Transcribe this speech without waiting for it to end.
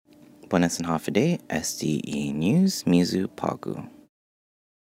Buenas and Hafide, SDE News, Mizu Pagu.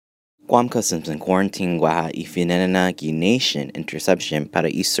 Guam Customs and Quarantine Guaha ifinenana gi nation interception para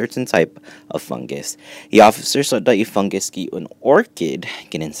a certain type of fungus. The officer saw that fungus gi an orchid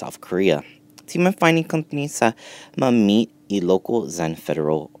in South Korea. Team of finding companies sa meet local and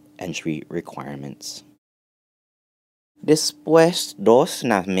federal entry requirements. Después dos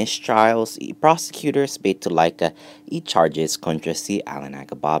na mistrials, prosecutors bait to like charges contra si Alan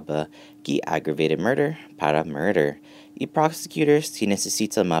Agababa ki aggravated murder para murder. Prosecutors ti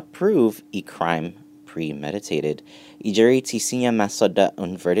necesita ma-prove crime premeditated. Jury ti sinya masoda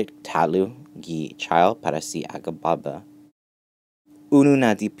un verdict talu gi trial para si Agababa. Uno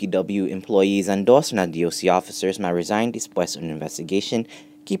na DPW employees and dos na DOC officers ma resign después un investigation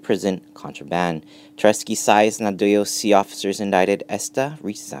ki prison contraband. Tres ki size na DOC officers indicted esta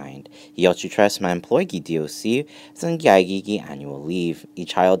resigned. Ocho tres ma employee ki DOC san gi annual leave.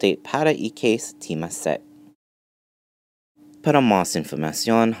 Trial date para case tima set. Para más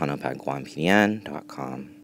información, hanapaguampinian.com.